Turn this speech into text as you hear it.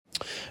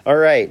All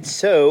right,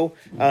 so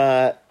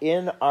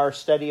in our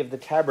study of the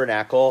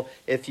tabernacle,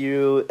 if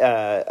you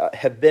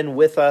have been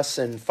with us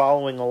and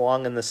following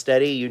along in the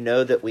study, you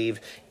know that we've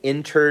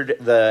entered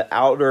the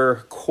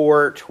outer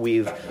court.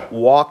 We've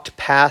walked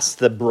past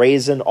the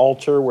brazen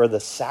altar where the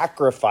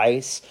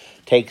sacrifice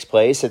takes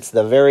place. It's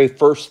the very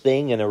first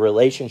thing in a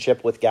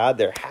relationship with God.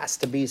 There has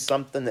to be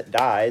something that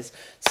dies.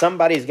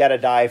 Somebody's got to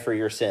die for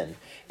your sin.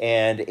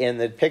 And in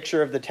the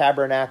picture of the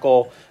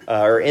tabernacle,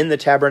 or in the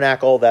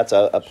tabernacle, that's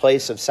a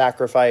place of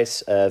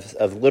sacrifice,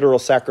 of literal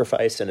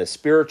sacrifice, and a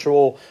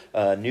spiritual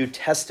New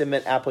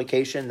Testament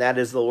application. That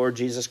is the Lord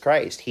Jesus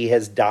Christ. He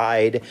has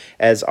died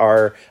as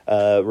our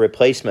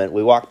replacement.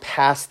 We walk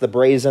past the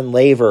brazen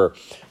laver,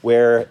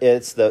 where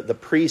it's the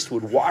priest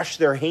would wash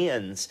their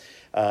hands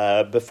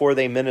before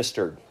they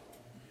ministered.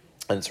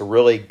 And it's a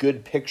really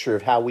good picture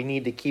of how we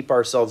need to keep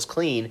ourselves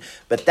clean.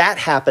 But that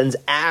happens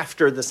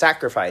after the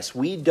sacrifice.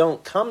 We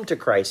don't come to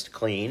Christ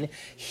clean.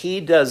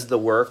 He does the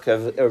work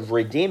of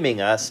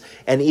redeeming us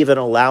and even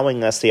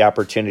allowing us the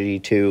opportunity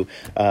to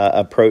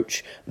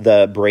approach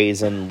the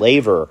brazen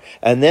laver.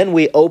 And then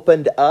we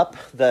opened up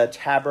the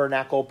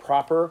tabernacle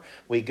proper.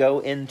 We go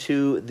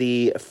into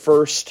the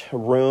first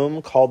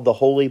room called the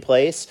holy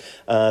place.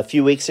 A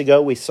few weeks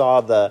ago, we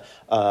saw the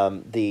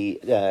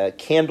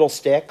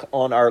candlestick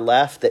on our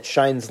left that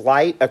shines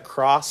light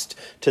across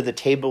to the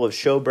table of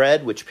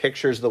showbread, which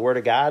pictures the Word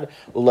of God.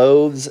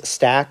 Loaves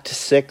stacked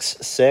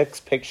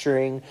 6-6,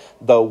 picturing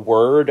the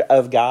Word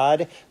of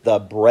God, the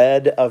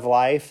bread of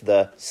life,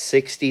 the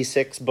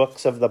 66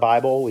 books of the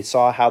Bible. We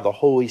saw how the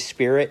Holy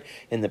Spirit,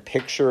 in the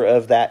picture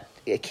of that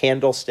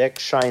candlestick,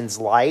 shines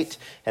light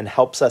and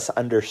helps us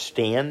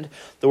understand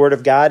the Word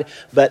of God.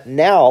 But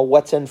now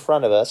what's in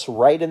front of us,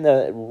 right in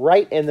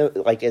the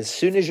like as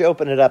soon as you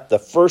open it up, the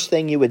first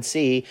thing you would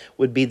see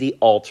would be the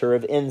altar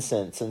of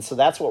incense. And so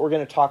that's what we're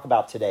going to talk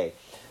about today.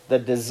 The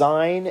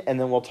design, and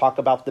then we'll talk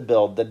about the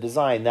build. The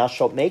design: thou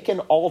shalt make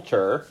an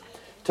altar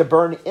to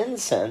burn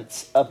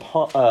incense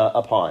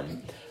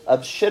upon.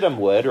 Of shittim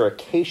wood or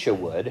acacia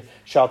wood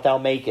shalt thou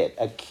make it.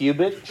 A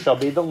cubit shall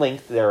be the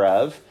length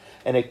thereof,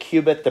 and a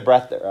cubit the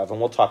breadth thereof. And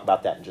we'll talk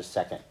about that in just a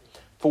second.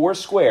 4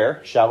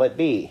 square shall it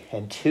be,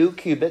 and 2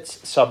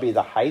 cubits shall be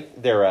the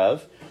height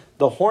thereof.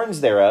 The horns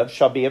thereof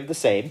shall be of the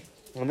same,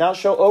 and thou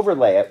shalt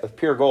overlay it with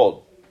pure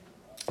gold.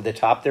 The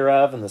top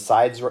thereof and the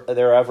sides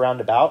thereof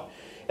round about,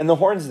 and the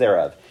horns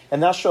thereof.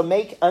 And thou shalt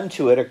make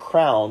unto it a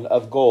crown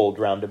of gold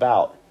round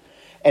about.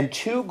 And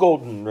 2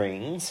 golden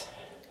rings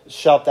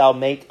shalt thou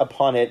make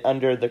upon it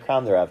under the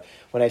crown thereof.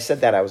 When I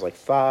said that, I was like,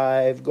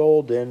 5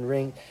 golden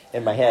rings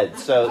in my head.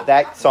 So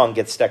that song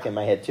gets stuck in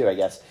my head too, I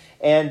guess.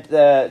 And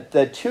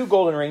the 2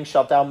 golden rings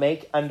shalt thou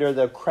make under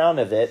the crown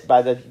of it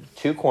by the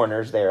 2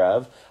 corners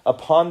thereof.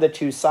 Upon the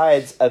 2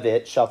 sides of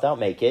it shalt thou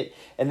make it,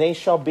 and they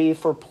shall be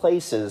for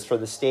places for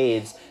the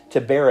staves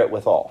to bear it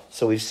withal.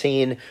 So we've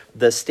seen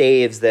the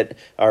staves that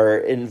are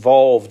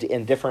involved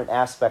in different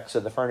aspects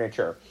of the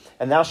furniture.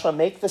 And thou shalt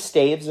make the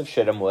staves of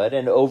shittim wood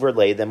and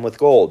overlay them with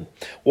gold.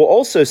 We'll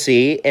also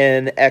see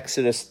in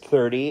Exodus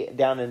 30,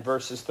 down in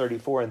verses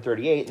 34 and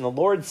 38, and the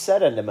Lord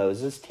said unto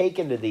Moses, take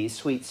unto thee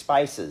sweet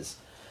spices,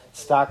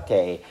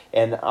 stacte,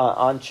 and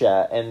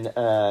ancha, and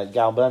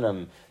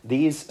galbanum,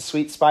 these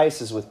sweet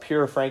spices with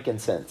pure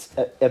frankincense.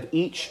 Of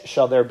each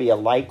shall there be a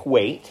like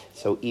weight,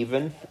 so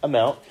even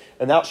amount,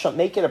 and thou shalt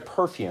make it a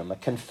perfume, a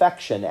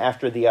confection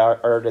after the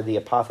art of the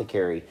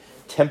apothecary,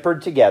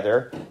 tempered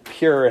together,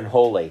 pure and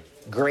holy.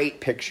 Great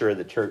picture of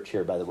the church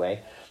here, by the way.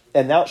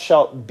 And thou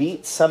shalt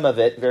beat some of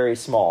it very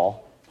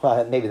small.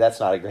 Well, maybe that's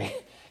not a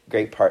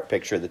great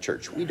picture of the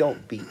church. We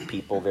don't beat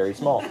people very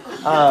small.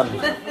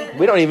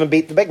 We don't even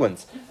beat the big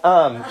ones.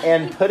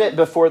 And put it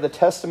before the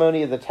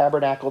testimony of the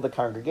tabernacle of the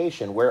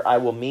congregation, where I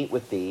will meet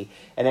with thee,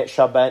 and it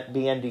shall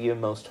be unto you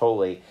most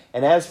holy.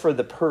 And as for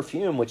the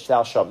perfume which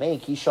thou shalt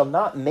make, ye shall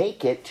not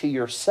make it to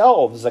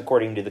yourselves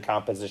according to the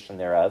composition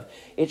thereof.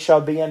 It shall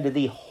be unto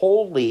thee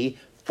holy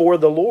for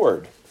the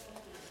Lord.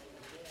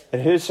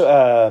 And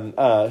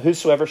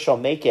whosoever shall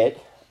make it,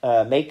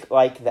 make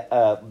like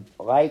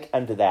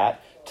unto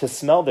that, to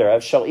smell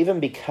thereof, shall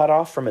even be cut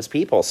off from his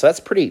people. So that's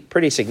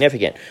pretty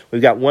significant.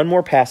 We've got one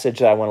more passage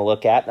that I want to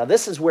look at. Now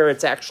this is where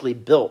it's actually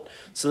built.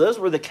 So those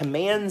were the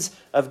commands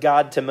of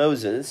God to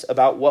Moses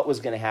about what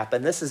was going to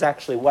happen. This is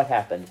actually what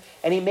happened.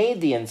 And he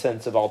made the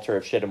incensive altar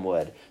of shittim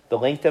wood. The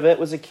length of it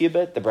was a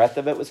cubit, the breadth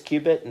of it was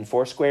cubit, and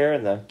 4 square,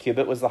 and the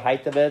cubit was the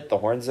height of it. The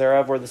horns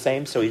thereof were the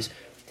same. So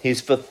he's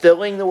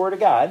fulfilling the word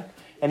of God.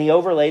 And he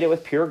overlaid it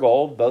with pure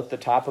gold, both the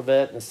top of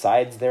it and the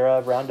sides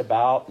thereof round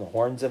about, and the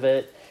horns of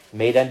it.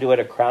 Made unto it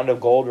a crown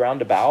of gold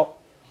round about.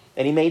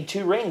 And he made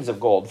 2 rings of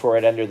gold for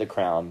it under the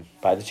crown,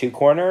 by the 2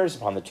 corners,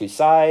 upon the 2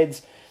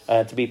 sides,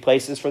 to be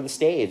places for the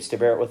staves, to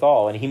bear it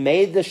withal. And he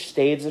made the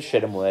staves of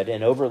shittim wood,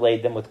 and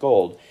overlaid them with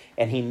gold.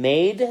 And he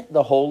made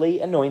the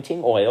holy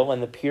anointing oil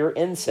and the pure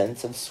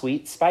incense of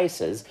sweet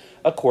spices,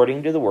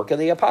 according to the work of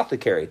the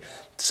apothecary.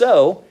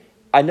 So,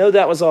 I know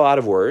that was a lot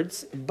of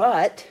words,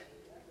 but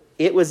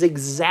it was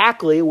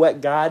exactly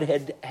what God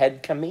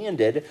had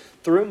commanded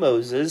through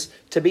Moses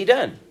to be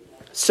done.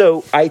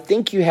 So I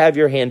think you have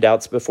your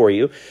handouts before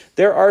you.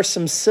 There are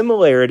some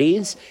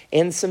similarities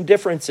and some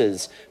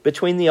differences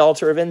between the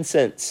altar of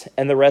incense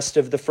and the rest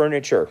of the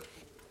furniture.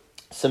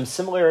 Some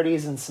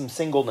similarities and some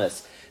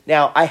singleness.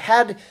 Now, I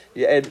had,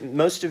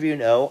 most of you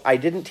know, I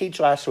didn't teach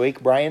last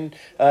week. Brian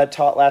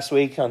taught last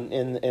week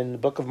in the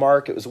book of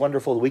Mark. It was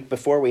wonderful. The week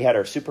before, we had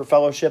our super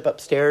fellowship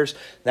upstairs.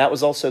 That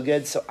was also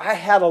good. So I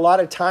had a lot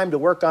of time to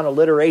work on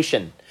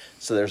alliteration.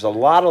 So there's a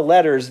lot of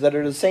letters that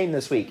are the same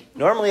this week.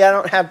 Normally, I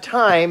don't have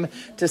time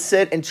to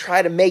sit and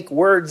try to make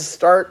words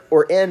start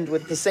or end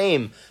with the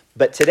same.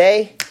 But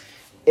today,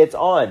 it's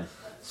on.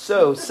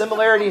 So,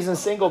 similarities and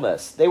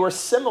singleness. They were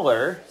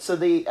similar. So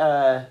the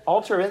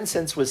altar of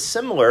incense was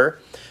similar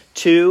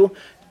to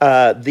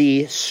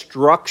the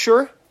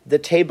structure, the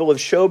table of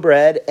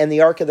showbread, and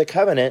the Ark of the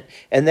Covenant,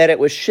 and that it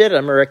was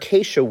shittim or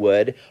acacia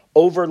wood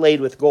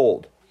overlaid with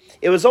gold.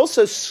 It was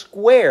also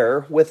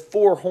square with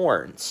 4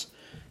 horns.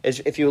 As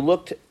if you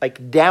looked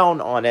like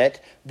down on it,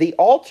 the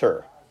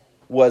altar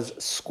was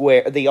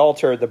square.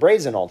 The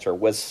brazen altar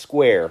was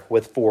square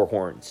with 4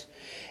 horns.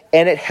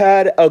 And it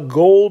had a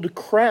gold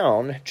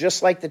crown,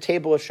 just like the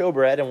table of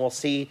showbread. And we'll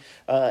see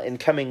in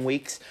coming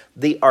weeks,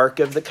 the Ark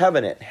of the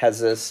Covenant has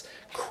this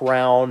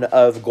crown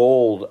of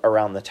gold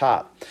around the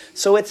top.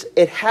 So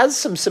it has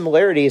some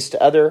similarities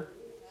to other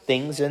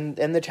things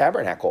in the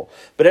tabernacle.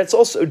 But it's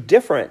also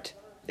different.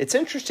 It's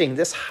interesting.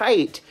 This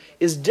height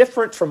is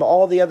different from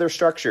all the other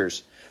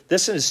structures.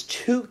 This is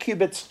 2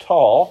 cubits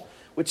tall,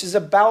 which is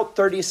about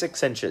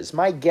 36 inches.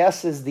 My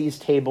guess is these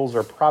tables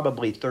are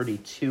probably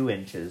 32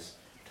 inches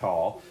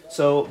tall.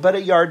 So, but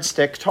a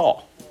yardstick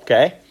tall,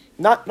 okay?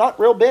 Not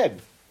real big,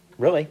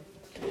 really.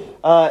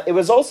 It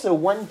was also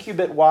 1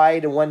 cubit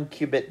wide and 1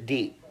 cubit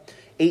deep,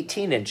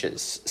 18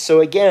 inches. So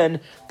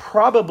again,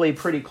 probably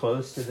pretty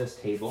close to this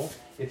table.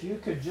 If you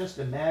could just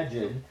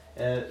imagine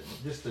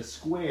just a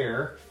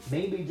square,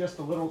 maybe just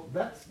a little,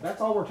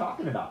 that's all we're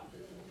talking about.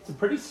 It's a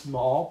pretty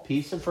small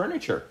piece of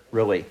furniture,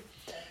 really.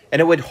 And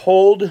it would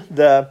hold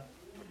the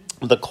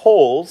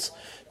coals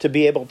to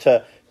be able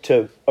to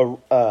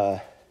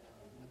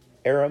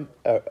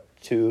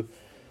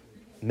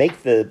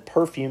make the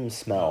perfume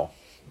smell.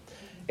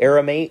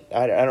 Aromate,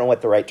 I don't know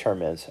what the right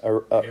term is.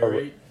 I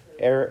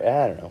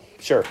don't know.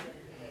 Sure.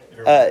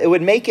 It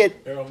would make it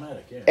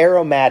aromatic. Yeah.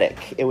 Aromatic.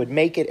 It would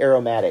make it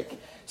aromatic.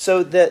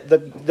 So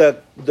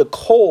the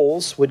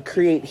coals would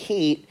create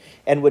heat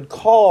and would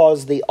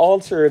cause the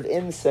altar of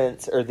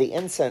incense or the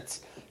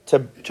incense to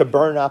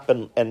burn up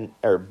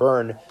or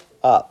burn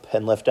up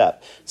and lift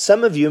up.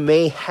 Some of you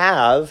may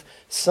have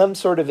some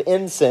sort of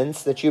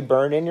incense that you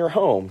burn in your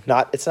home.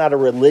 It's not a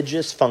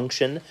religious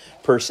function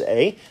per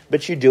se,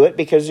 but you do it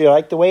because you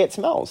like the way it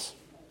smells.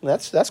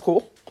 That's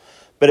cool.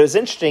 But it was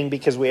interesting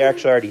because we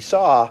actually already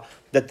saw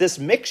that this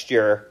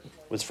mixture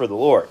was for the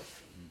Lord.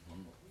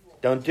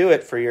 Don't do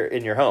it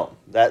in your home.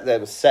 That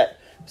was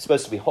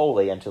supposed to be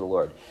holy unto the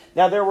Lord.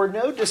 Now, there were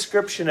no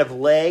description of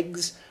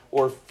legs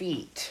or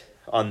feet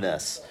on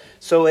this.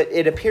 So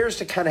it appears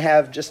to kind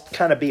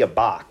of be a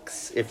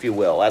box, if you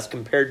will, as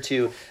compared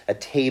to a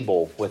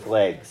table with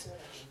legs.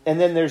 And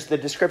then there's the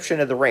description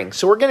of the ring.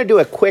 So we're going to do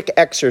a quick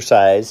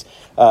exercise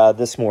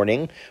this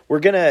morning.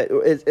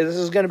 This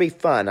is going to be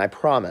fun, I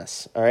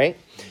promise. All right.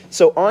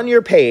 So on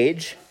your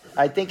page,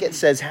 I think it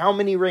says how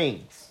many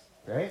rings,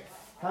 right?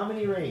 How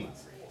many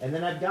rings? And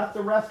then I've got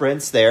the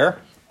reference there.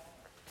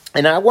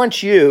 And I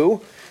want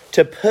you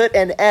to put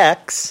an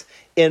X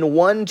in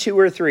 1, 2,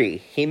 or 3.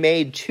 He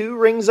made 2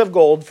 rings of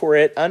gold for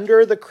it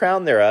under the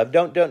crown thereof.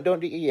 Don't do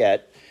it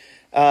yet.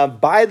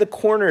 By the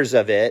corners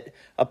of it,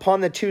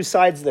 upon the 2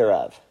 sides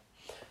thereof.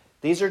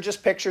 These are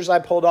just pictures I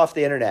pulled off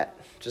the internet.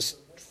 Just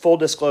full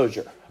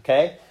disclosure,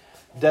 okay?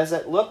 Does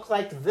it look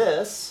like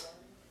this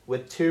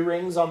with 2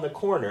 rings on the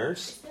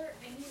corners? Is there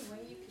any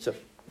way you can So,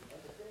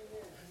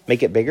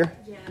 make it bigger?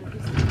 Yeah,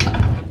 because I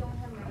don't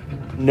have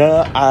my...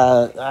 No,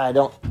 I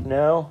don't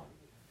know.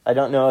 I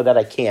don't know that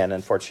I can,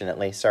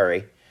 unfortunately.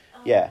 Sorry.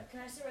 Yeah. Can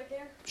I sit right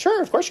there? Sure,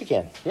 of course you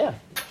can. Yeah.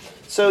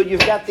 So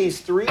you've got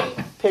these 3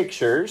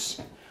 pictures.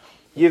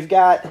 You've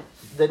got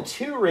the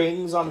 2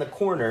 rings on the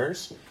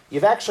corners.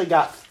 You've actually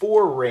got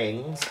 4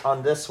 rings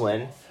on this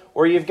one.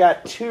 Or you've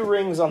got 2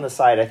 rings on the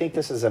side. I think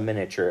this is a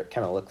miniature. It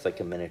kind of looks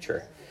like a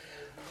miniature.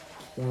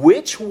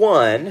 Which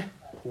one,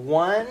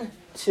 1,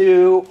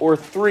 2, or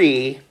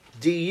 3,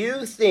 do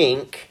you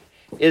think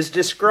is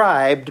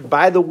described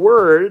by the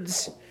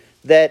words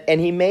that, and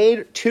he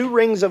made 2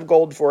 rings of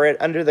gold for it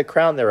under the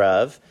crown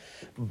thereof,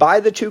 by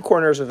the 2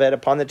 corners of it,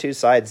 upon the 2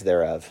 sides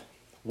thereof?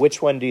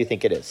 Which one do you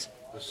think it is?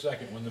 The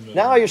second one, the middle.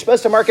 Now you're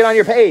supposed to mark it on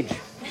your page.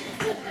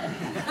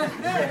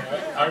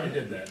 I already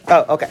did that.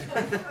 Oh, okay.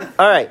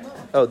 All right.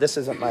 Oh, this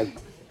isn't my,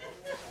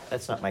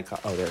 that's not my,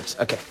 oh, there it is.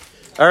 Okay.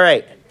 All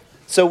right.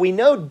 So we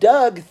know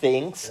Doug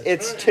thinks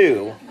it's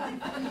 2.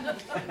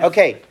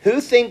 Okay. Who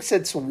thinks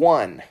it's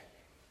 1?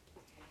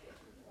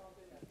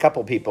 A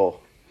couple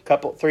people.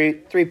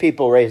 Three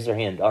people raise their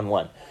hand on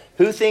 1.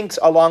 Who thinks,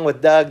 along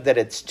with Doug, that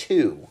it's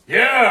 2?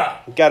 Yeah!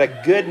 We've got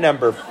a good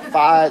number,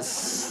 5,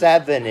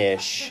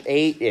 7-ish,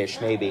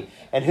 8-ish maybe.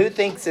 And who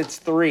thinks it's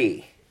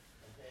 3?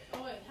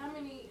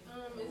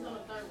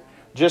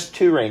 Just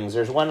 2 rings.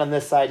 There's one on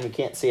this side, and you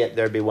can't see it.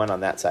 There'd be one on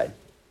that side.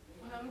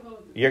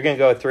 You're going to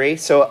go with 3?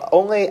 So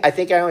I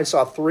think I only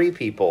saw 3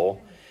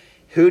 people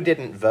who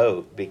didn't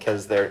vote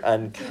because they're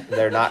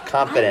not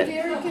competent. I'm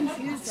very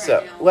confused So,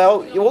 right now. well,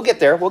 we'll get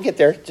there. We'll get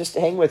there. Just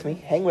hang with me.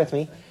 Hang with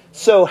me.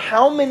 So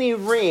how many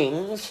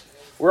rings?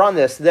 We're on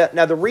this.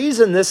 Now, the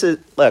reason this is,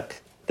 look,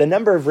 the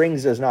number of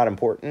rings is not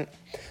important.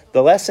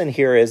 The lesson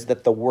here is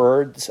that the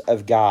words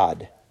of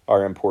God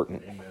are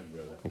important.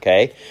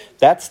 Okay?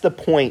 That's the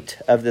point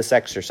of this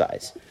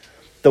exercise.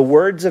 The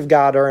words of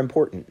God are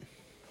important.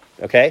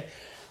 Okay?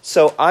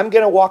 So I'm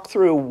going to walk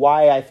through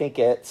why I think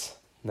it's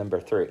number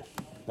 3.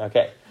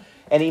 Okay.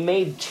 And he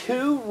made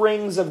 2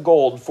 rings of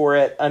gold for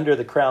it under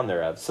the crown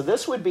thereof. So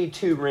this would be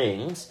 2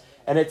 rings,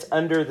 and it's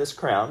under this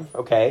crown,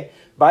 okay,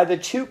 by the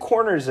 2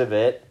 corners of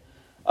it,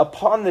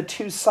 upon the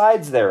 2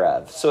 sides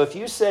thereof. So if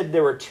you said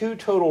there were 2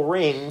 total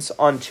rings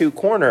on 2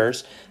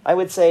 corners, I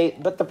would say,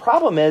 but the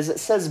problem is it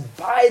says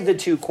by the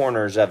 2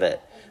 corners of it,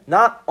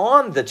 not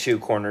on the 2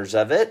 corners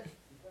of it,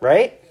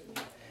 right?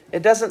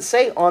 It doesn't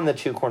say on the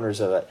 2 corners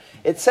of it.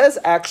 It says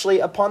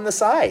actually upon the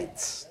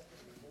sides,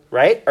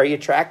 right? Are you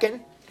tracking?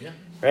 Yeah.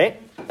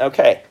 Right?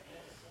 Okay.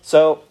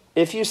 So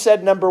if you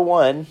said number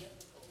 1,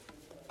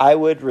 I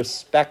would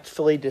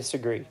respectfully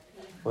disagree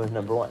with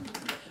number 1.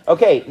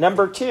 Okay,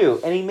 number 2.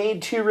 And he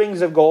made 2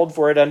 rings of gold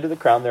for it under the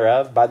crown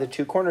thereof by the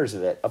 2 corners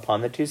of it, upon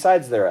the 2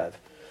 sides thereof.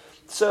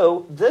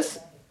 So this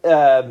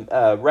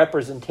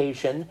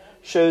representation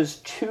shows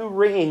 2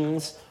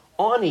 rings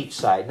on each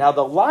side. Now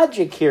the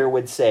logic here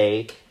would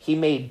say he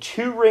made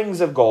 2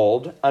 rings of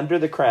gold under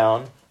the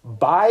crown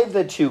by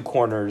the 2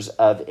 corners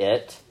of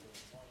it.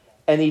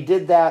 And he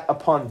did that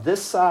upon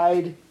this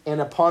side and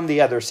upon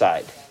the other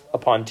side,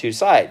 upon 2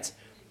 sides.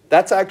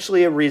 That's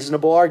actually a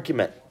reasonable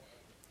argument,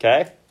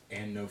 okay?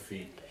 And no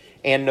feet.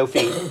 And no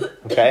feet,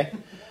 okay?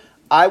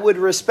 I would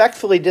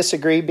respectfully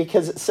disagree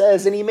because it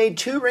says, and he made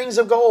 2 rings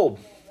of gold.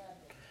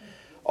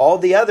 All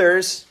the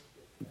others,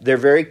 they're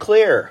very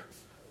clear.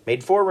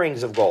 Made 4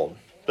 rings of gold.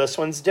 This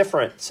one's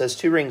different. It says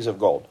 2 rings of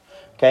gold,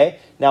 okay?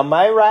 Now,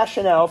 my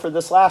rationale for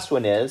this last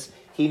one is,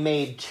 he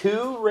made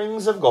 2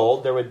 rings of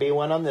gold. There would be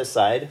one on this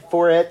side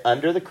for it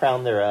under the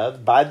crown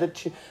thereof by the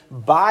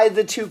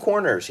 2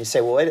 corners. You say,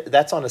 well,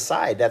 that's on the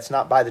side. That's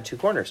not by the 2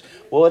 corners.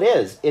 Well, it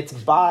is. It's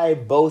by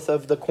both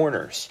of the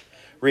corners.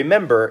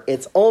 Remember,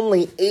 it's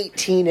only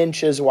 18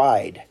 inches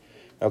wide.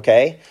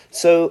 Okay,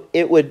 so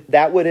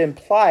that would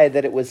imply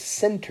that it was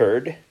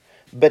centered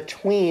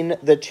between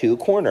the 2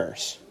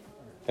 corners.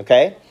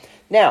 Okay,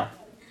 now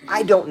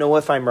I don't know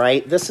if I'm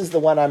right. This is the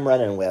one I'm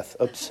running with.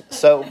 Oops.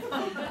 So.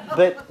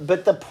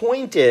 But the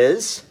point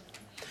is,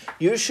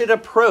 you should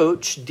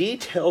approach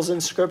details in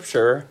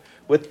Scripture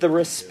with the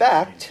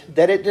respect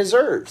that it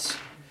deserves.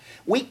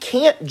 We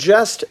can't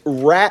just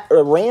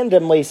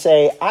randomly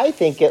say, I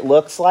think it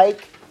looks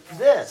like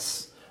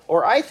this,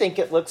 or I think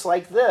it looks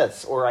like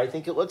this, or I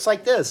think it looks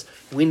like this.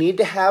 We need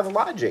to have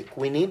logic.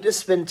 We need to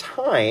spend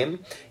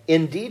time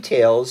in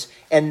details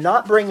and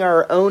not bring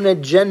our own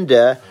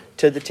agenda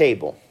to the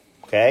table.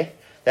 Okay?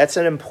 That's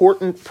an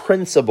important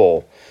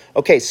principle.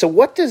 Okay, so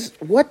what does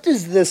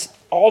this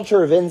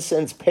altar of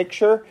incense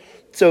picture?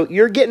 So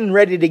you're getting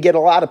ready to get a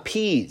lot of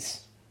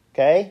peas,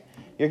 okay?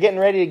 You're getting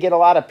ready to get a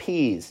lot of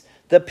peas.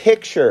 The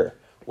picture,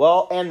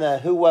 well, and the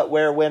who, what,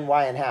 where, when,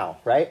 why, and how,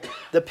 right?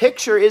 The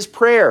picture is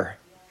prayer.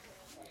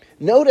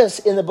 Notice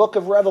in the book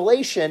of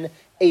Revelation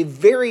a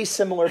very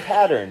similar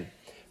pattern.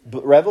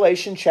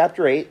 Revelation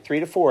chapter 8,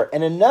 3-4.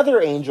 And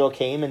another angel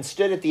came and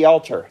stood at the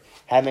altar,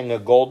 having a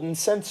golden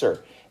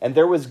censer. And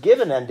there was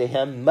given unto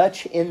him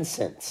much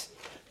incense,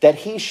 that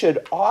he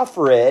should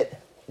offer it,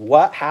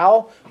 what,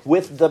 how?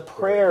 With the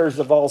prayers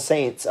of all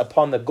saints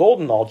upon the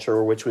golden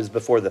altar which was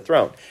before the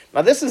throne.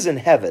 Now this is in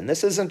heaven.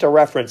 This isn't a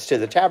reference to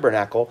the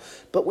tabernacle,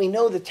 but we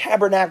know the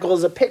tabernacle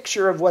is a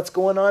picture of what's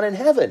going on in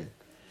heaven.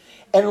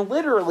 And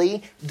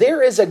literally,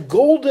 there is a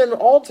golden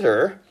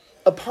altar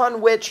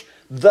upon which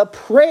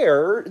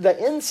the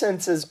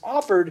incense is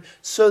offered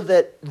so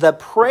that the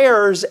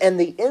prayers and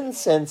the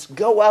incense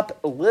go up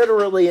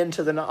literally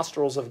into the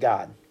nostrils of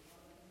God.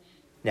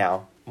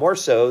 Now, more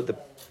so the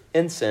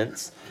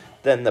incense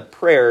than the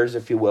prayers,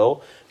 if you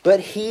will, but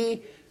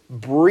he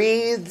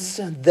breathes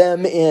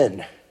them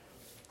in.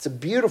 It's a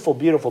beautiful,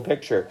 beautiful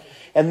picture.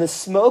 And the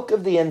smoke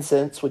of the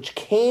incense, which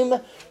came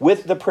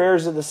with the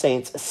prayers of the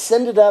saints,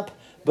 ascended up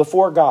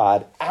before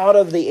God out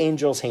of the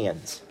angel's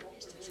hands.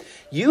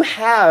 You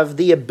have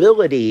the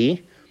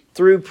ability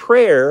through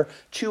prayer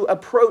to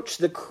approach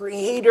the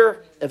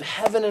creator of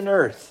heaven and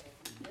earth.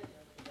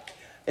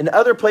 In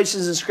other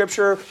places in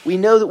Scripture, we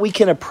know that we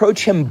can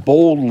approach him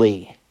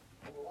boldly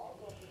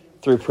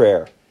through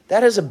prayer.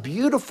 That is a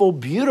beautiful,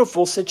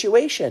 beautiful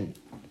situation.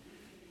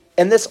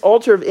 And this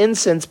altar of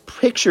incense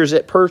pictures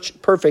it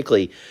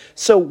perfectly.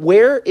 So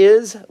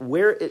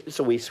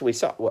so we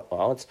saw,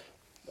 well, it's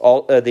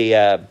all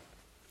the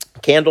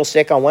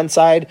candlestick on one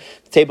side,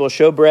 the table of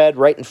showbread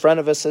right in front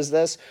of us is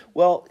this.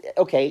 Well,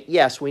 okay,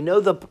 yes, we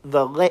know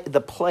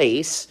the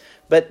place,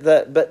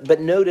 But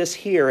notice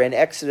here in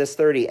Exodus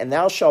 30, and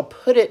thou shalt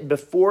put it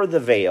before the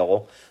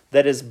veil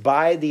that is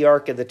by the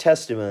ark of the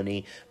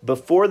testimony,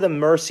 before the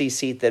mercy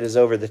seat that is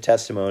over the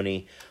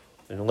testimony.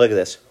 And look at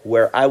this,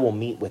 where I will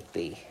meet with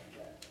thee.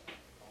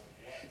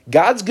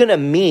 God's going to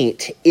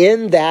meet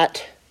in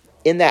that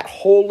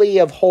holy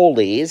of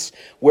holies,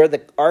 where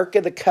the ark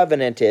of the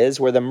covenant is,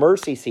 where the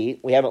mercy seat.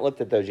 We haven't looked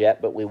at those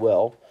yet, but we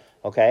will.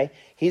 Okay,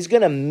 He's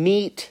going to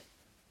meet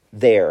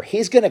there.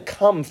 He's going to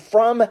come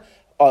from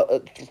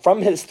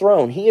his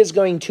throne. He is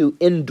going to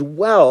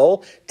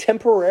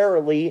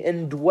temporarily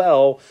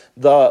indwell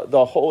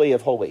the Holy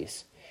of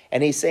Holies.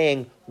 And he's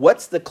saying,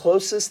 what's the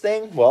closest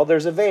thing? Well,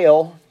 there's a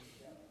veil.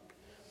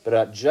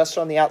 But just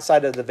on the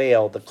outside of the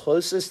veil, the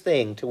closest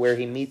thing to where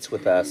he meets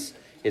with us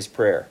is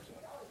prayer.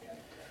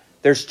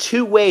 There's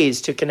two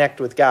ways to connect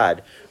with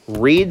God.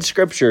 Read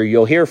Scripture,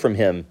 you'll hear from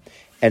him,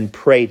 and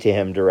pray to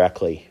him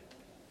directly.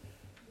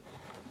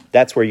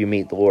 That's where you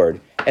meet the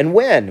Lord. And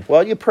when?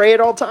 Well, you pray at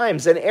all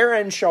times. And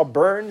Aaron shall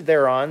burn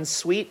thereon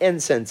sweet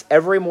incense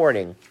every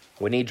morning.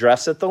 When he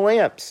dresseth the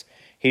lamps,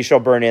 he shall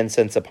burn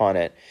incense upon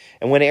it.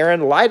 And when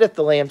Aaron lighteth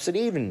the lamps at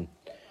even,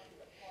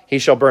 he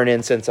shall burn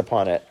incense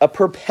upon it. A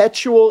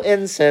perpetual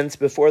incense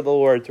before the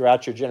Lord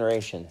throughout your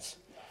generations.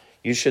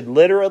 You should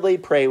literally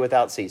pray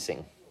without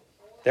ceasing.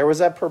 There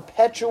was a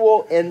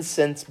perpetual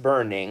incense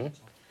burning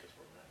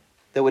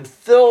that would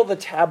fill the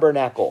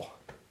tabernacle.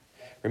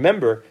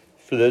 Remember,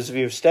 for those of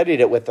you who've studied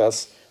it with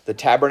us, the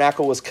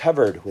tabernacle was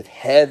covered with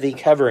heavy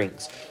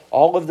coverings.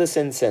 All of this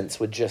incense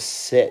would just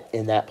sit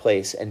in that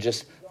place and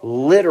just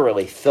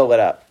literally fill it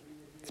up.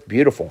 It's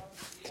beautiful.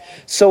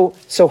 So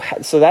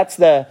that's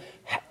the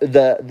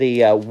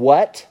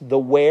what, the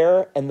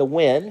where, and the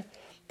when.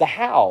 The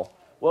how.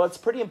 Well, it's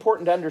pretty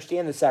important to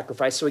understand the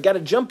sacrifice. So we got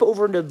to jump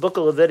over into the book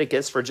of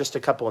Leviticus for just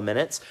a couple of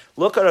minutes.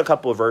 Look at a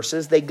couple of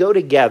verses. They go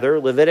together.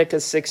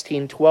 Leviticus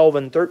 16, 12,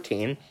 and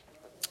 13.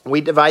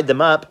 We divide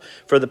them up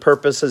for the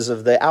purposes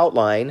of the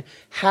outline.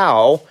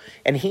 How?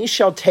 And he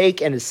shall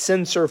take a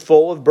censer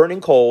full of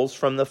burning coals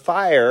from the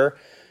fire,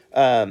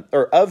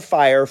 or of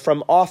fire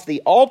from off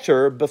the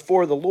altar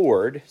before the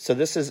Lord. So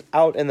this is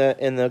out in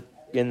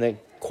the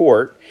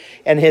court,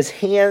 and his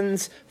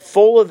hands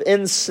full of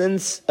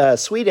incense,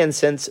 sweet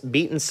incense,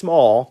 beaten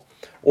small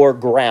or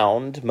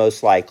ground,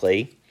 most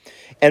likely,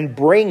 and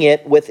bring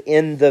it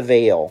within the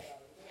veil.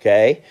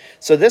 Okay,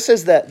 so this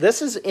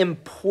is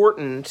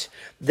important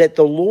that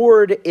the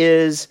Lord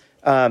is.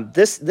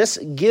 This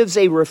gives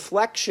a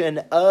reflection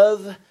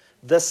of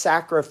the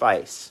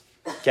sacrifice.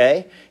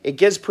 Okay, it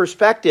gives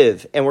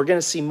perspective, and we're going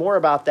to see more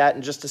about that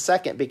in just a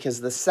second,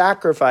 because the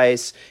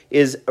sacrifice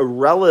is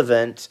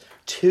irrelevant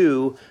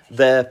to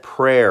the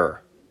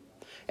prayer.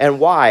 And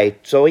why?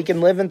 So he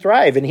can live and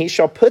thrive. And he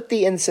shall put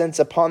the incense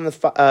upon the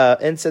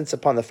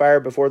fire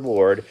before the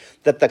Lord,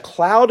 that the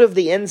cloud of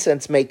the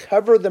incense may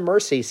cover the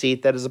mercy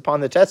seat that is upon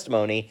the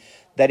testimony,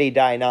 that he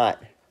die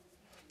not.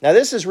 Now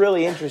this is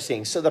really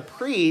interesting. So the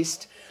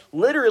priest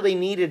literally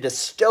needed to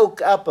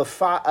stoke up a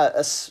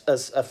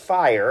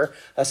fire,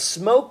 a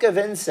smoke of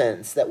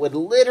incense that would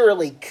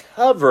literally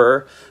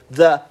cover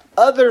the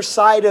other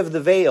side of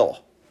the veil.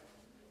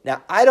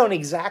 Now, I don't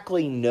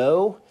exactly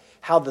know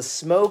how the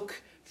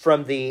smoke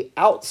from the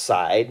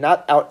outside,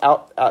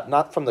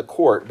 not from the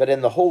court, but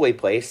in the holy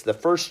place, the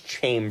first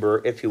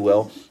chamber, if you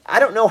will, I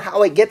don't know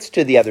how it gets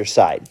to the other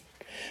side,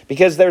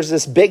 because there's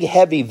this big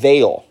heavy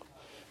veil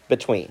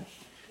between,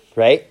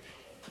 right?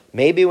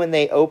 Maybe when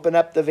they open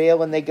up the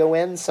veil and they go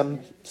in, some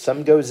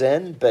goes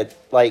in, but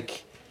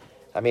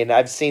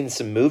I've seen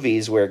some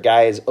movies where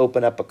guys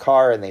open up a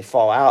car and they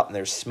fall out and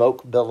there's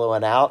smoke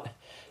billowing out.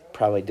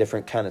 Probably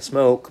different kind of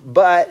smoke,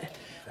 but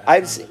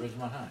I've seen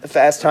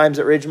Fast Times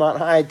at Ridgemont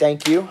High.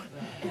 Thank you.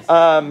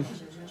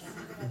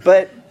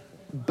 But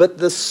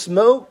the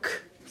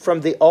smoke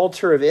from the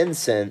altar of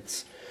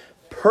incense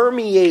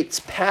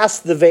permeates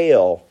past the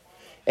veil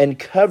and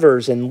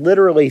covers and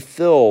literally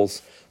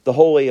fills the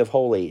Holy of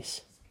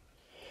Holies.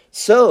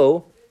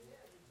 So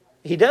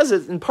he does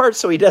it in part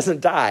so he doesn't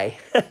die.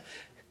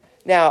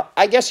 Now,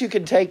 I guess you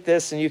could take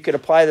this and you could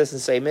apply this and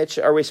say, Mitch,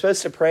 are we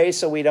supposed to pray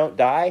so we don't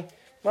die?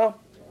 Well,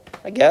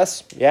 I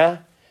guess, yeah.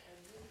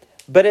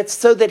 But it's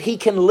so that he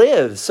can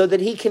live, so that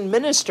he can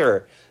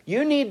minister.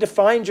 You need to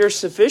find your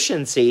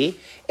sufficiency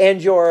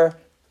and your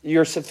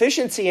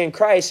sufficiency in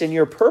Christ and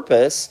your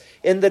purpose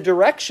in the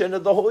direction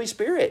of the Holy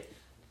Spirit.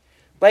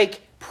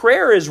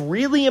 Prayer is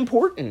really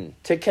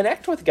important to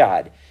connect with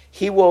God.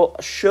 He will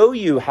show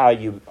you how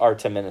you are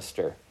to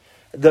minister.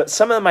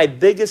 Some of my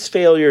biggest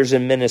failures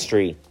in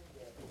ministry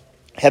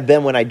have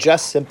been when I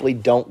just simply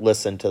don't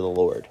listen to the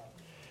Lord.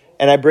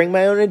 And I bring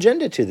my own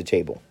agenda to the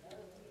table.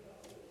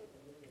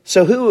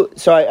 So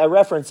I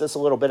referenced this a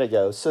little bit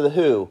ago. So the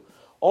who?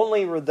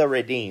 Only the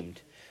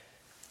redeemed.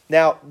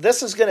 Now,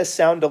 this is going to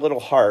sound a little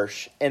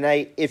harsh. And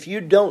if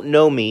you don't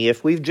know me,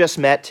 if we've just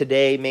met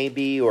today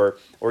maybe, or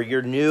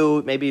you're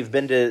new, maybe you've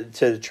been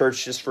to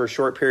church just for a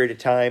short period of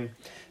time,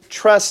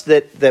 trust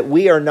that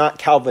we are not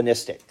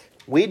Calvinistic.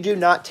 We do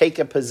not take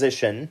a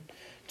position,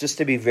 just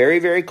to be very,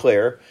 very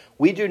clear,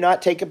 We do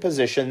not take a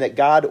position that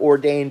God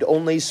ordained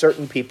only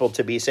certain people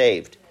to be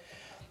saved.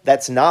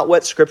 That's not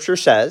what Scripture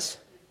says.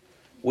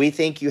 We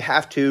think you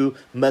have to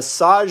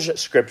massage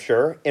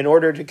Scripture in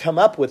order to come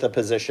up with a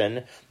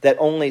position that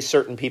only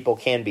certain people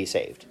can be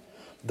saved.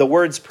 The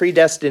words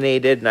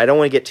predestinated, and I don't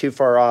want to get too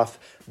far off,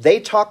 they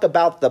talk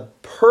about the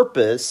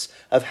purpose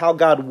of how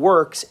God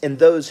works in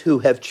those who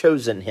have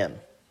chosen him.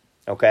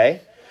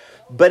 Okay?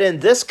 But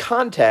in this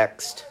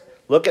context,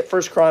 look at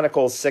 1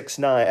 Chronicles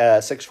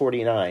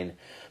 6:49.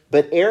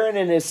 But Aaron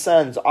and his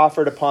sons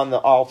offered upon the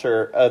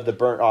altar of the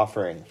burnt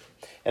offering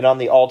and on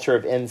the altar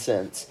of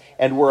incense,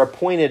 and were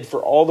appointed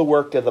for all the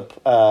work of the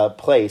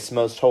place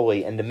most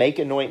holy, and to make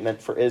anointment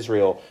for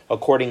Israel,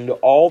 according to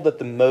all that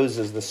the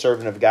Moses, the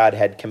servant of God,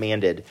 had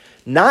commanded.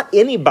 Not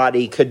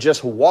anybody could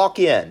just walk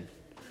in.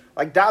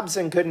 Like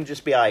Dobson couldn't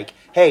just be like,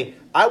 hey,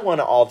 I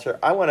want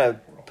to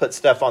put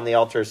stuff on the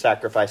altar of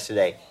sacrifice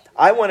today.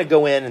 I want to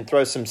go in and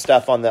throw some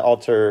stuff on the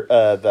altar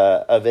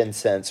of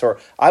incense, or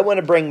I want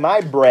to bring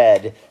my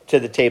bread to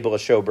the table of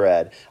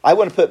showbread. I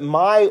want to put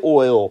my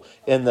oil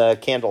in the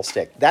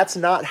candlestick. That's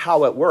not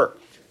how it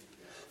worked.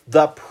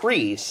 The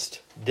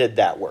priest did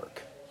that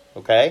work.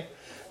 Okay?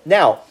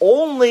 Now,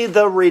 only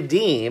the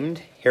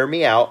redeemed, hear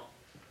me out,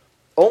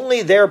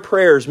 only their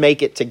prayers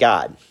make it to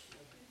God.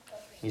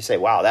 You say,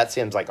 wow, that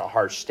seems like a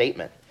harsh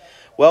statement.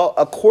 Well,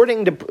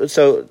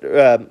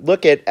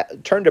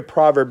 turn to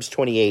Proverbs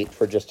 28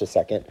 for just a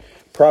second.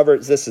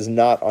 Proverbs, this is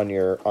not on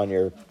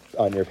your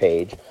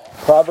page.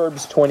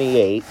 Proverbs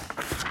 28.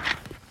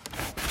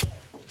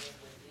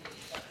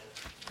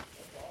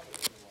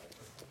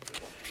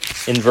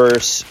 In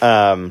verse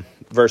 9.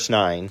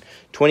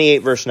 28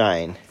 verse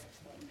 9.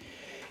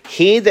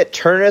 He that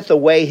turneth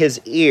away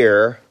his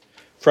ear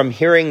from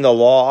hearing the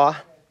law,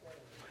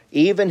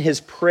 even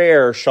his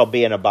prayer shall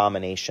be an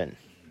abomination.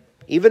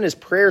 Even his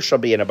prayer shall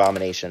be an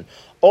abomination.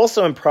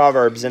 Also in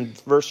Proverbs, in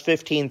verse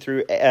 15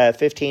 through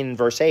 15,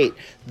 verse 8,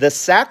 the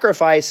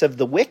sacrifice of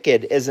the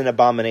wicked is an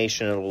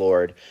abomination of the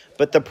Lord,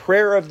 but the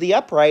prayer of the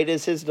upright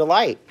is his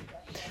delight.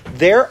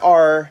 There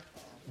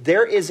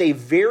is a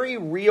very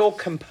real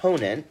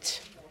component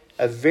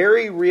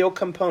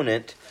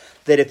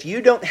that if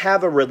you don't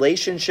have a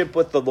relationship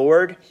with the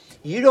Lord,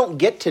 you don't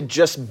get to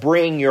just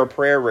bring your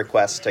prayer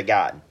requests to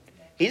God.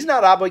 He's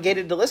not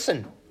obligated to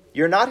listen.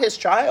 You're not his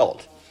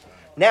child.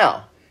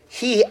 Now,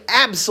 he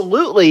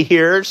absolutely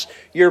hears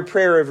your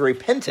prayer of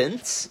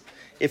repentance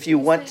if you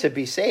want to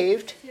be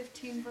saved.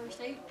 15 verse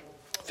 8.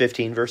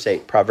 15 verse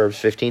 8. Proverbs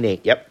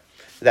 15:8. Yep.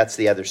 That's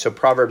the other. So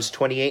Proverbs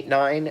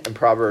 28:9 and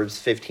Proverbs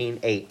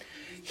 15:8.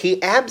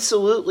 He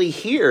absolutely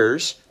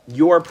hears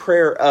your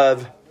prayer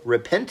of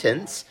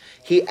repentance.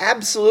 He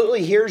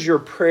absolutely hears your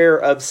prayer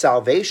of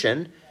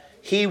salvation.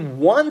 He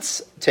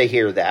wants to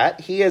hear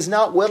that. He is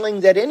not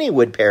willing that any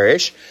would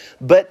perish.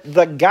 But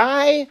the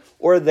guy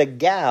or the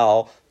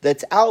gal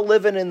that's out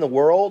living in the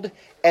world,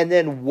 and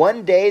then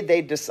one day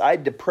they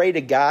decide to pray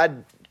to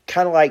God,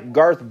 kind of like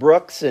Garth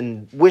Brooks,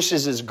 and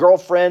wishes his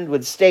girlfriend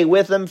would stay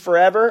with him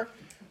forever.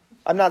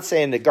 I'm not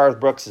saying that Garth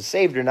Brooks is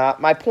saved or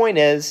not. My point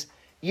is,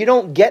 you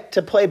don't get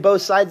to play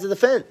both sides of the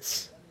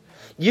fence.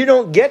 You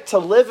don't get to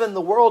live in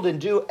the world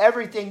and do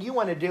everything you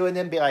want to do and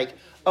then be like,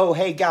 oh,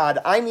 hey, God,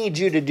 I need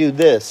you to do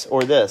this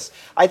or this.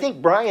 I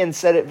think Brian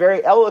said it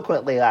very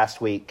eloquently last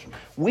week.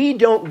 We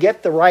don't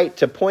get the right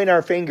to point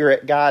our finger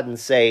at God and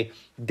say,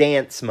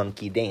 dance,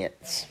 monkey,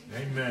 dance.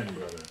 Amen,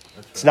 brother. That's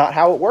right. It's not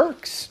how it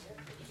works.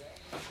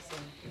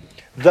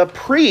 The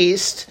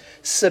priest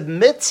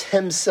submits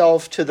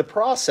himself to the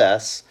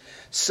process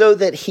so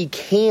that he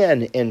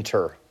can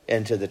enter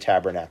into the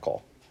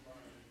tabernacle.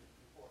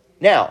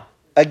 Now,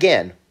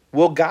 again,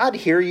 will God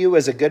hear you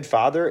as a good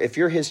father if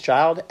you're his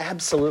child?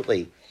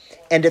 Absolutely.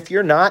 And if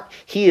you're not,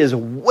 he is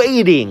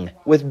waiting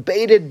with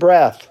bated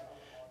breath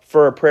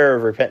for a prayer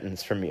of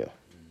repentance from you.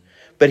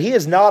 But he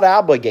is not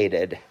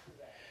obligated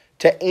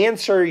to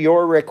answer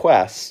your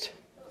request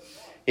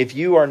if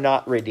you are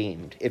not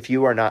redeemed, if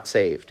you are not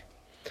saved.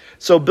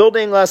 So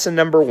building lesson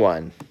number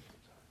 1,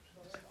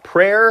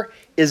 prayer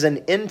is an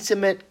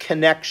intimate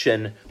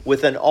connection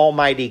with an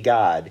almighty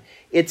God.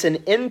 It's an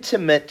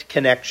intimate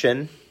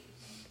connection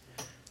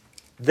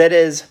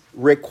that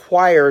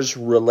requires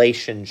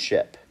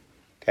relationship.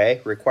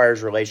 Okay?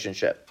 Requires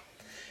relationship.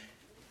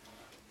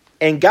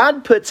 And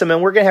God put some,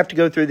 and we're going to have to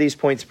go through these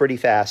points pretty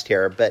fast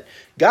here, but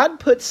God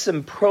put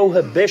some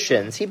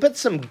prohibitions. He put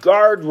some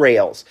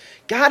guardrails.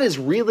 God is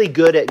really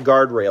good at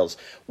guardrails.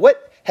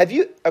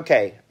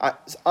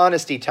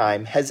 Honesty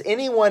time. Has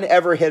anyone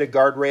ever hit a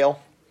guardrail?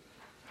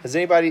 Has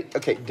anybody?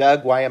 Okay,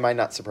 Doug, why am I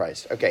not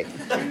surprised? Okay,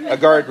 a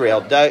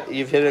guardrail. Doug,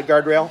 you've hit a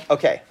guardrail?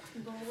 Okay.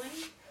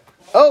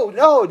 Oh,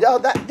 no,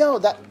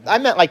 I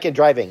meant like in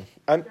driving.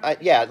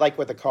 Like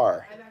with a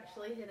car. I've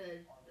actually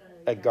hit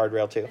A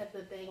guardrail too? at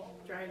the bank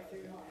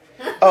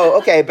drive-through. Oh,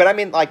 okay, but I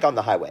mean like on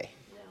the highway.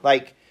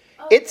 Like,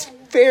 it's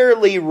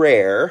fairly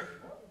rare.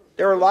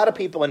 There are a lot of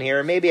people in here,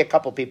 and maybe a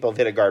couple people have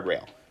hit a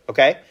guardrail,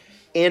 okay?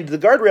 And the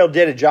guardrail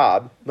did a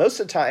job. Most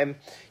of the time,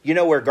 you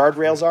know where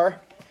guardrails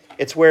are?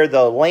 It's where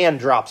the land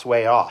drops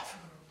way off,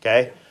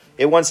 okay?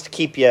 It wants to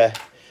keep you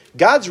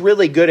God's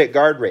really good at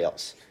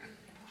guardrails.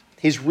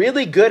 He's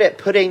really good at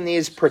putting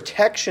these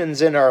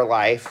protections in our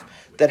life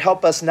that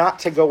help us not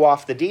to go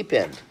off the deep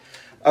end.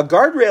 A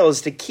guardrail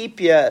is to keep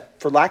you,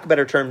 for lack of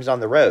better terms, on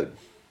the road.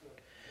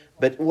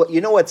 But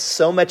you know what's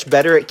so much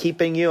better at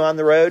keeping you on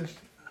the road?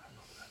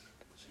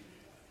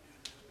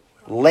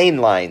 Lane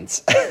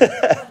lines.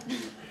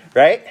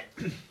 Right?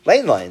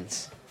 Lane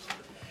lines.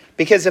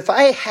 Because if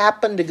I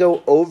happen to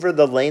go over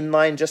the lane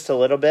line just a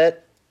little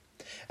bit,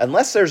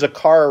 unless there's a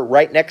car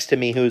right next to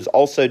me who's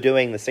also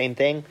doing the same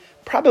thing,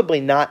 probably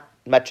not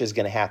much is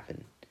going to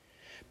happen.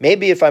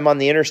 Maybe if I'm on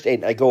the interstate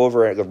and I go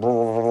over and I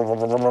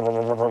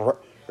go,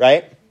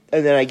 right?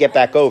 And then I get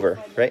back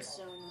over, right?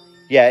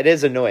 Yeah, it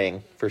is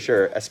annoying for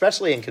sure,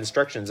 especially in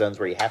construction zones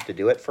where you have to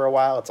do it for a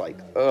while. It's like,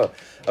 ugh.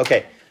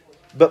 Okay.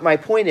 But my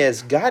point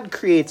is, God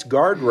creates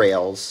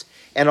guardrails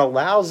and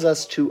allows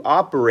us to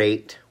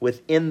operate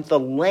within the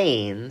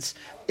lanes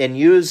and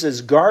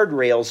uses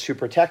guardrails to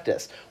protect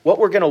us. What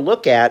we're going to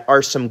look at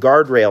are some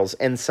guardrails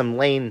and some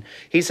lane.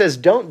 He says,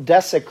 don't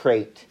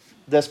desecrate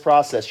this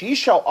process. Ye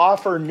shall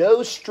offer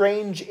no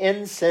strange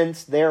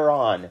incense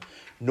thereon,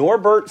 nor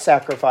burnt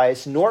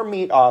sacrifice, nor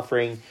meat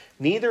offering,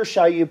 neither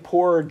shall you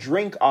pour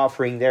drink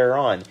offering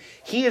thereon.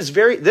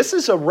 This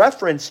is a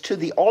reference to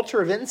the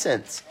altar of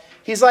incense.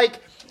 He's like,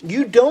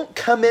 you don't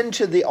come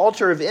into the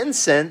altar of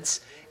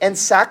incense and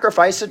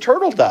sacrifice a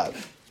turtle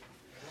dove.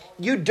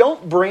 You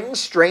don't bring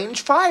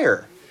strange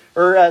fire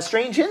or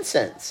strange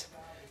incense.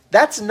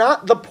 That's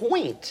not the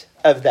point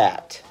of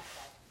that.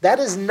 That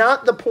is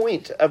not the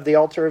point of the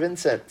altar of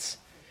incense.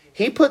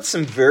 He put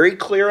some very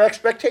clear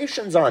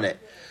expectations on it.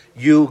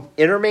 You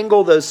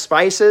intermingle those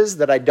spices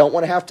that I don't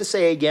want to have to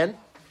say again.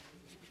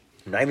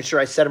 I'm not even sure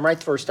I said them right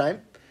the first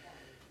time.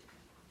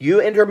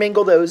 You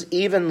intermingle those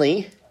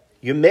evenly.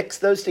 You mix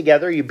those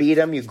together. You beat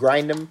them. You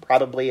grind them,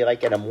 probably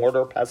like in a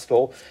mortar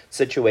pestle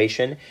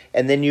situation.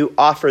 And then you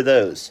offer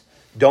those.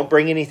 Don't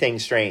bring anything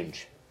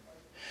strange.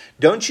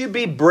 Don't you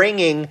be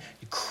bringing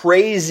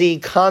crazy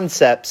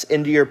concepts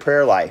into your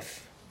prayer life.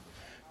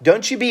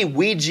 Don't you be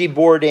Ouija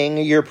boarding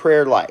your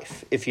prayer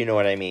life, if you know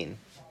what I mean.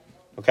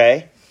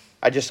 Okay?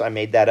 I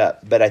made that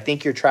up, but I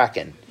think you're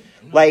tracking.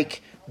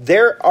 Like,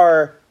 there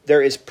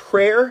is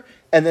prayer,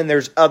 and then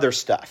there's other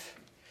stuff.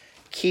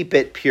 Keep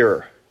it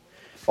pure.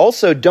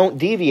 Also, don't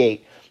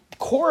deviate.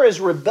 Korah's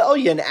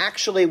rebellion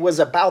actually was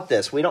about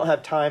this. We don't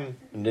have time.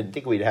 I didn't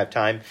think we'd have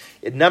time.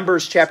 In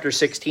Numbers chapter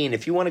 16,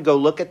 if you want to go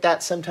look at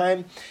that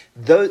sometime,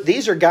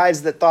 these are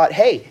guys that thought,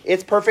 hey,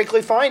 it's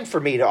perfectly fine for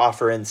me to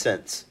offer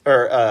incense.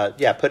 Or,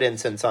 put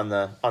incense on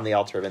the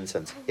altar of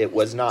incense. It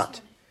was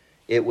not.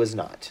 It was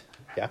not.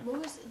 Yeah.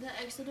 What was the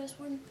Exodus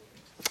one?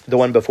 The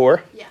one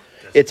before? Yeah.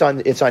 It's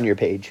on your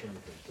page.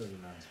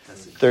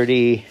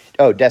 30.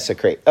 Oh,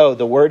 desecrate. Oh,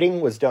 the wording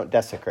was don't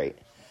desecrate.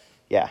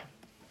 Yeah.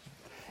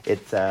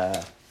 It's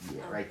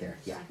right there.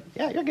 Yeah.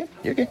 Yeah, you're good.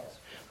 You're good.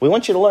 We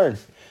want you to learn.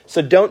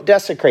 So don't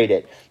desecrate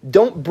it.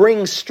 Don't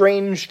bring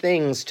strange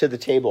things to the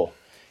table.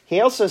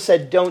 He also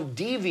said don't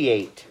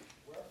deviate.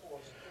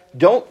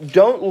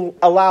 Don't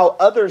allow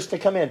others to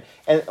come in.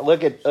 And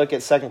look at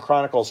 2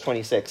 Chronicles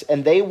 26.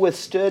 And they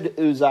withstood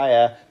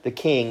Uzziah the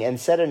king and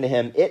said unto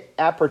him, it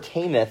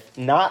appertaineth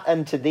not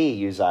unto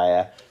thee,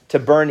 Uzziah, to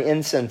burn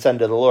incense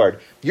unto the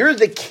Lord. You're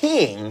the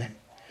king,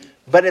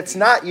 but it's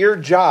not your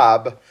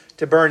job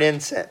to burn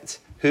incense.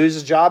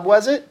 Whose job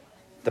was it?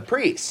 The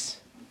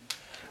priests.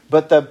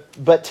 But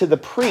to the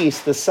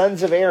priests, the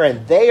sons of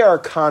Aaron, they are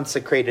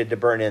consecrated to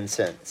burn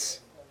incense.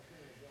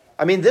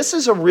 I mean, this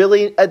is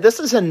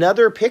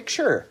another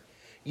picture.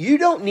 You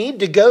don't need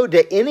to go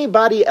to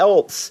anybody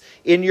else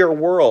in your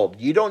world.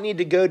 You don't need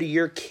to go to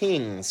your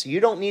kings. You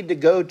don't need to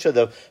go to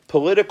the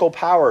political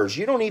powers.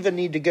 You don't even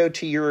need to go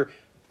to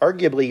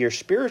arguably your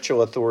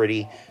spiritual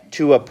authority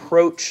to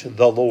approach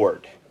the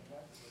Lord.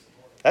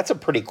 That's a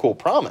pretty cool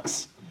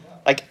promise.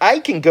 Like, I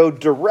can go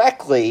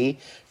directly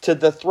to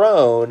the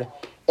throne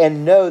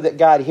and know that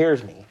God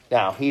hears me.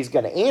 Now, he's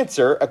going to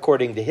answer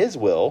according to his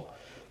will,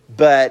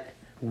 but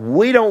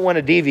we don't want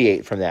to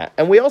deviate from that.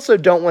 And we also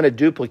don't want to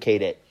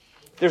duplicate it.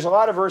 There's a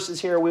lot of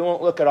verses here. We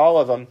won't look at all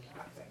of them.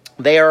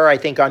 They are, I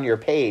think, on your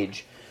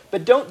page.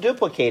 But don't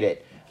duplicate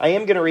it. I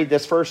am going to read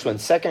this first one.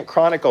 2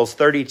 Chronicles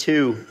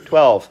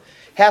 32:12.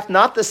 Hath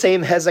not the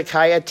same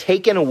Hezekiah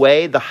taken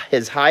away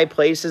his high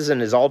places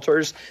and his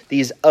altars,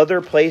 these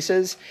other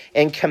places,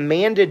 and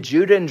commanded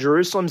Judah and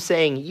Jerusalem,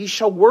 saying, ye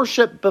shall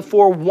worship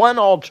before one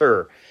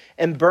altar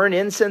and burn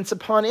incense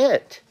upon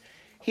it.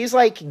 He's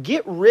like,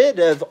 get rid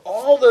of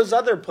all those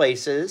other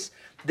places,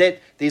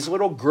 these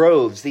little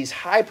groves, these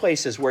high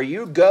places where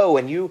you go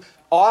and you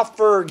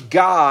offer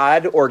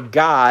God or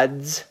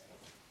gods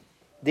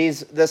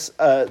this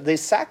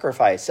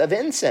sacrifice of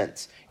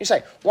incense. You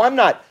say, well,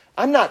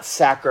 I'm not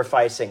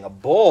sacrificing a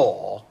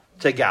bull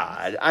to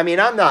God. I mean,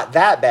 I'm not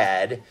that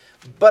bad,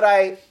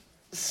 but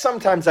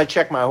sometimes I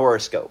check my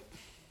horoscope.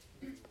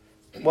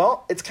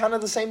 Well, it's kind of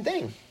the same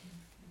thing.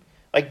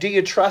 Like, do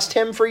you trust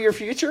him for your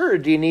future, or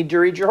do you need to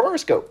read your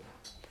horoscope?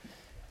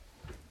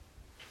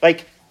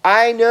 Like,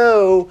 I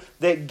know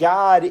that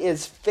God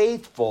is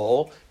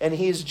faithful and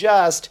he's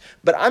just,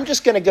 but I'm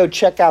just going to go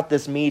check out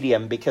this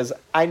medium because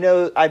I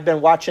know I've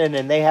been watching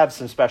and they have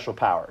some special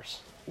powers.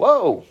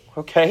 Whoa,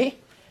 okay.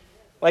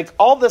 Like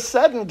all of a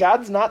sudden,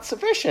 God's not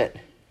sufficient.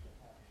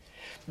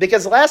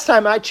 Because last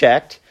time I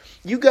checked,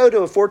 you go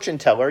to a fortune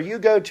teller, you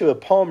go to a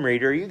palm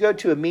reader, you go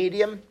to a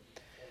medium.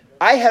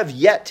 I have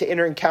yet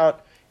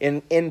to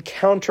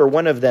encounter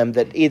one of them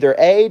that either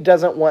A,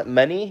 doesn't want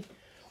money,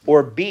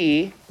 or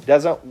B,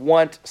 doesn't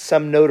want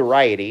some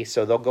notoriety,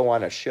 so they'll go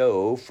on a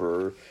show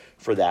for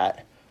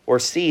that. Or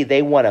C,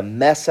 they want to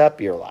mess up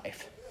your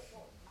life.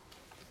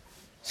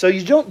 So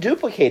you don't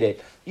duplicate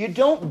it. You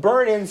don't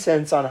burn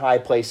incense on high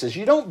places.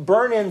 You don't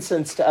burn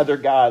incense to other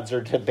gods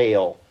or to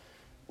Baal.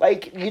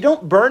 Like, you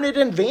don't burn it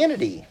in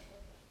vanity.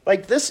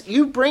 Like this,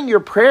 you bring your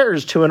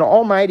prayers to an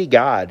almighty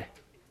God.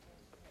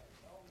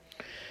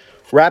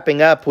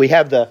 Wrapping up, we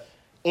have the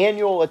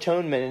annual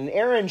atonement. And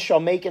Aaron shall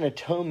make an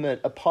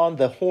atonement upon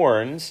the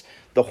horns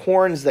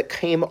that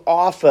came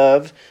off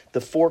of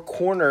the four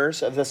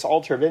corners of this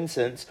altar of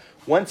incense,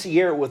 once a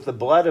year with the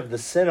blood of the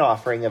sin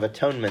offering of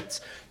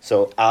atonements.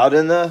 So out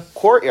in the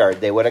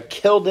courtyard, they would have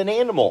killed an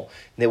animal.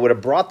 And they would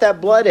have brought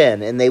that blood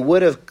in, and they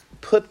would have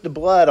put the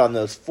blood on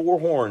those four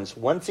horns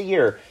once a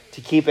year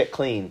to keep it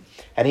clean.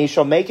 And he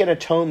shall make an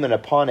atonement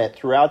upon it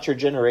throughout your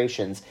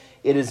generations.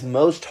 It is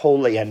most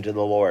holy unto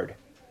the Lord.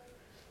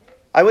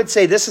 I would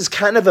say this is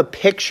kind of a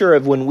picture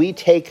of when we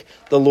take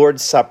the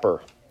Lord's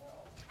Supper.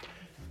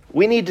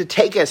 We need to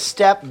take a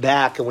step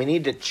back and we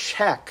need to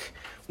check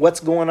what's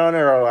going on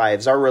in our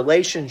lives, our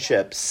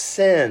relationships,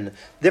 sin,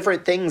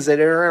 different things that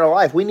are in our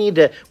life. We need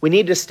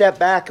to step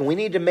back and we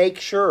need to make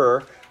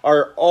sure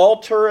our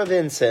altar of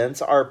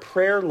incense, our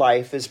prayer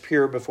life is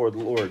pure before the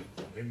Lord.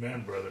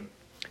 Amen, brother.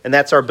 And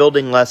that's our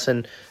building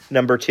lesson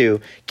number 2.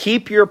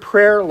 Keep your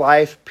prayer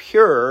life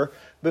pure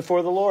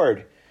before the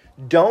Lord.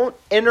 Don't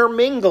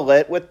intermingle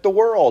it with the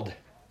world.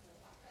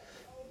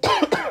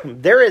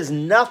 There is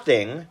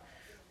nothing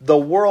the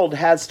world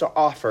has to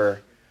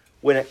offer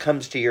when it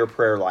comes to your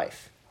prayer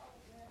life.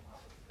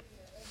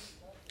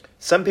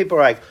 Some people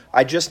are like,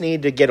 I just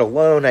need to get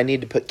alone. I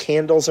need to put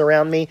candles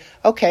around me.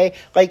 Okay,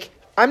 like,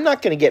 I'm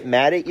not going to get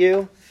mad at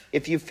you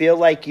if you feel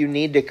like you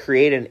need to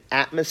create an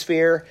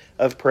atmosphere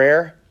of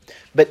prayer,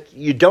 but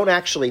you don't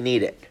actually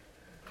need it.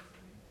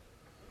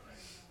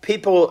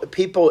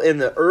 People in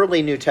the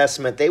early New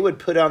Testament, they would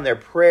put on their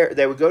prayer,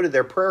 they would go to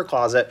their prayer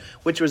closet,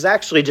 which was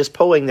actually just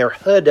pulling their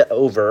hood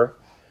over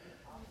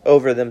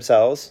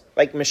themselves.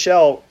 Like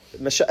Michelle,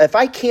 if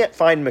I can't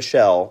find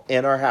Michelle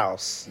in our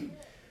house,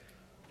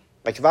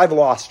 like if I've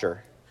lost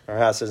her, our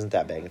house isn't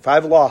that big. If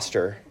I've lost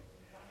her,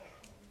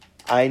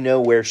 I know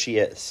where she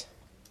is.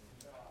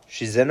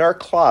 She's in our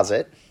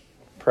closet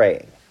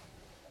praying.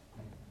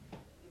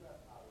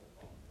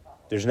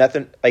 There's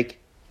nothing, like,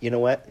 you know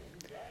what?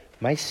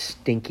 My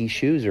stinky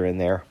shoes are in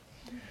there.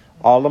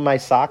 All of my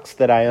socks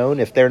that I own,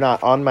 if they're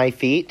not on my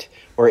feet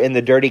or in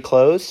the dirty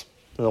clothes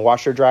in the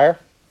washer dryer,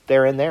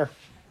 they're in there.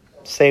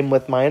 Same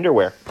with my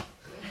underwear.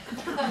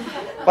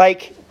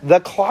 Like, the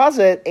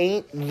closet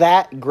ain't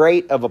that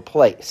great of a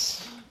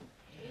place.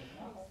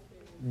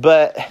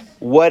 But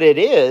what it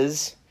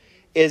is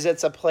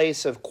it's a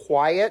place of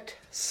quiet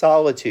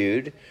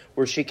solitude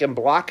where she can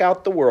block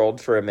out the world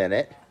for a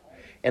minute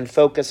and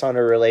focus on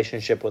her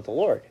relationship with the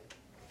Lord.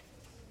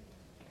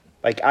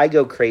 Like, I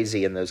go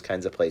crazy in those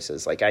kinds of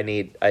places. Like,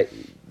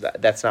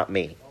 that's not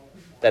me.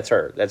 That's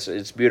her.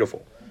 It's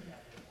beautiful.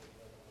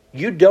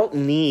 You don't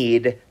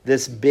need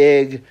this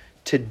big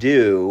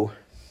to-do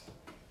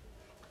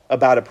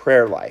about a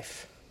prayer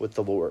life with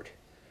the Lord.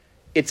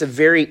 It's a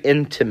very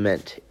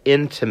intimate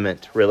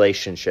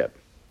relationship.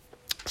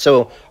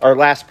 So our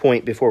last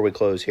point before we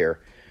close here,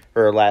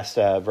 or our last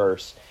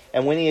verse.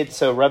 And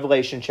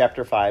Revelation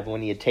chapter 5,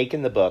 when he had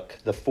taken the book,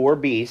 the 4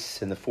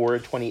 beasts and the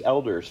 24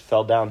 elders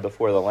fell down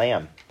before the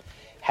Lamb,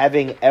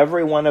 having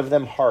every one of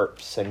them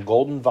harps and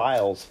golden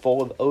vials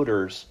full of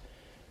odors,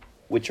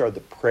 which are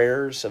the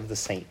prayers of the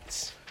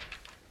saints.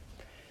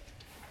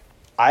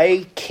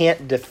 I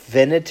can't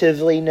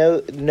definitively know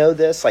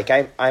this. Like,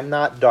 I'm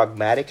not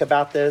dogmatic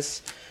about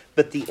this,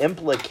 but the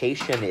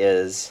implication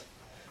is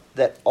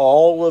that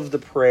all of the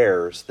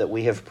prayers that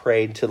we have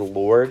prayed to the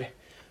Lord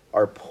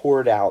are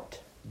poured out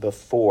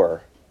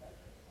before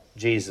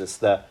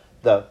Jesus. And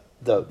they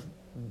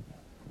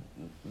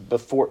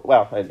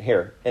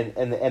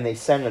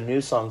sang a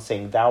new song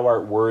saying, "Thou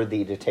art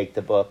worthy to take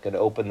the book and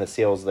open the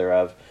seals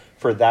thereof,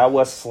 for thou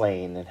wast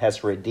slain and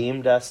hast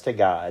redeemed us to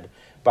God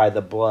by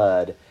the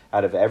blood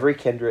out of every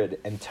kindred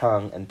and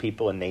tongue and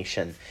people and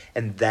nation."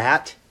 And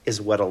that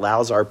is what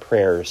allows our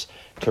prayers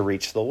to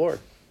reach the Lord.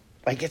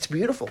 Like, it's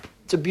beautiful.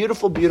 It's a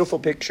beautiful, beautiful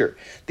picture.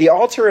 The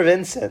altar of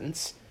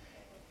incense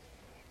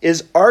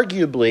is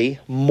arguably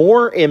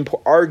more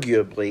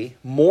important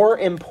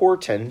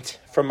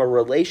from a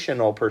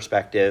relational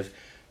perspective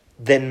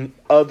than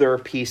other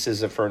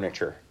pieces of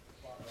furniture.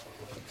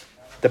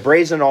 The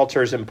brazen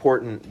altar is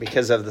important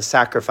because of the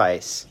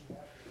sacrifice.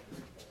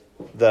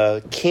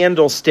 The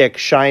candlestick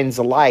shines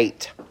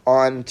light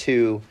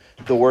onto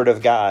the word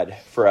of God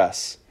for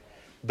us.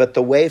 But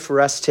the way for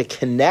us to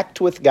connect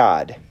with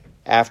God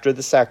after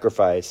the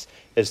sacrifice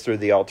is through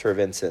the altar of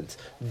incense.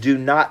 Do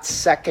not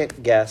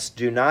second guess.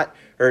 Do not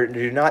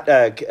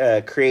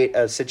create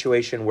a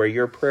situation where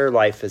your prayer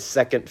life is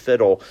second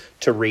fiddle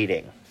to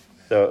reading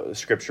the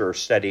scripture or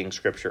studying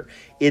scripture.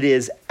 It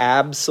is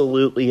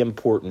absolutely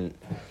important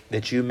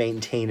that you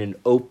maintain an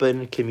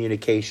open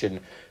communication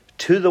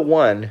to the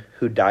one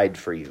who died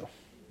for you.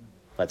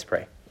 Let's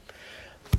pray.